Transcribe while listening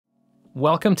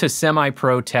Welcome to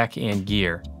SemiPro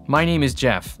Tech+Gear. My name is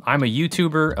Jeff. I'm a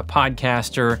YouTuber, a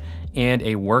podcaster, and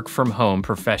a work-from-home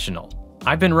professional.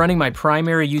 I've been running my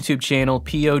primary YouTube channel,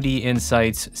 POD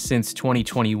Insights, since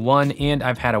 2021, and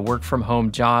I've had a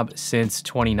work-from-home job since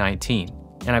 2019.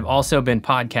 And I've also been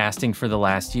podcasting for the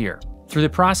last year. Through the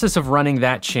process of running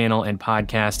that channel and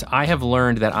podcast, I have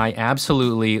learned that I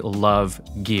absolutely love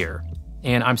gear.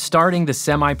 And I'm starting the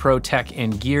SemiPro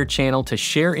Tech+Gear channel to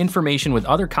share information with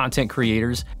other content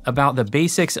creators about the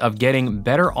basics of getting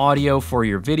better audio for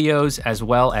your videos, as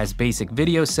well as basic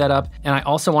video setup. And I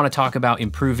also want to talk about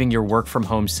improving your work from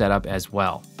home setup as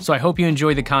well. So I hope you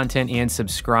enjoy the content and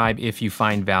subscribe if you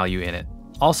find value in it.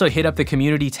 Also, hit up the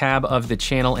community tab of the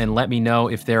channel and let me know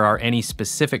if there are any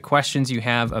specific questions you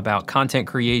have about content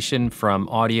creation from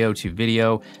audio to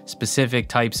video, specific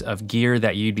types of gear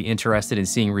that you'd be interested in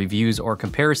seeing reviews or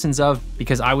comparisons of,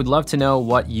 because I would love to know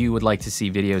what you would like to see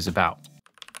videos about.